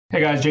Hey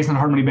guys, Jason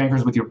Hard Money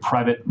Bankers with your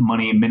Private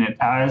Money Minute.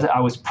 As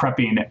I was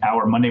prepping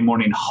our Monday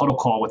morning huddle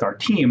call with our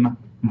team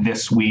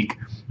this week,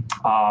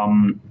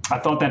 I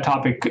thought that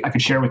topic I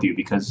could share with you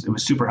because it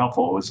was super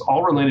helpful. It was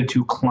all related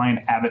to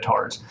client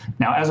avatars.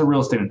 Now, as a real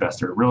estate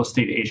investor, real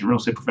estate agent, real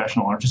estate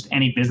professional, or just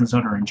any business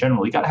owner in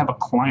general, you got to have a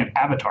client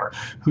avatar.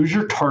 Who's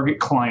your target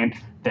client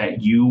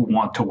that you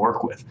want to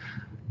work with?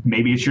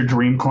 Maybe it's your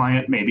dream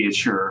client. Maybe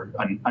it's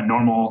a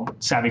normal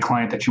savvy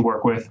client that you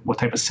work with. What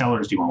type of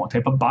sellers do you want? What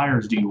type of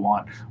buyers do you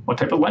want? What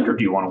type of lender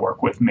do you want to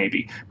work with?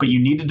 Maybe. But you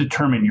need to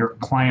determine your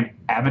client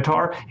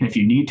avatar. And if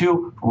you need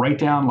to, write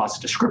down lots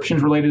of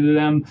descriptions related to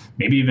them.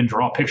 Maybe even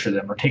draw a picture of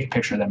them or take a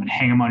picture of them and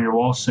hang them on your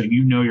wall so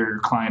you know your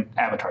client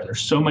avatar.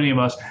 There's so many of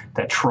us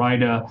that try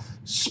to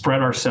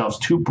spread ourselves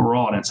too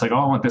broad. And it's like, oh,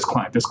 I want this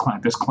client, this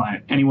client, this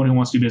client. Anyone who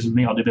wants to do business with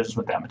me, I'll do business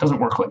with them. It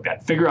doesn't work like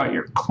that. Figure out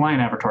your client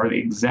avatar, the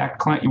exact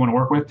client you want to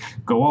work with.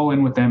 Go all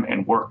in with them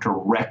and work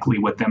directly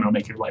with them. It'll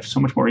make your life so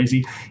much more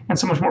easy and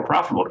so much more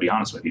profitable, to be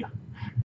honest with you.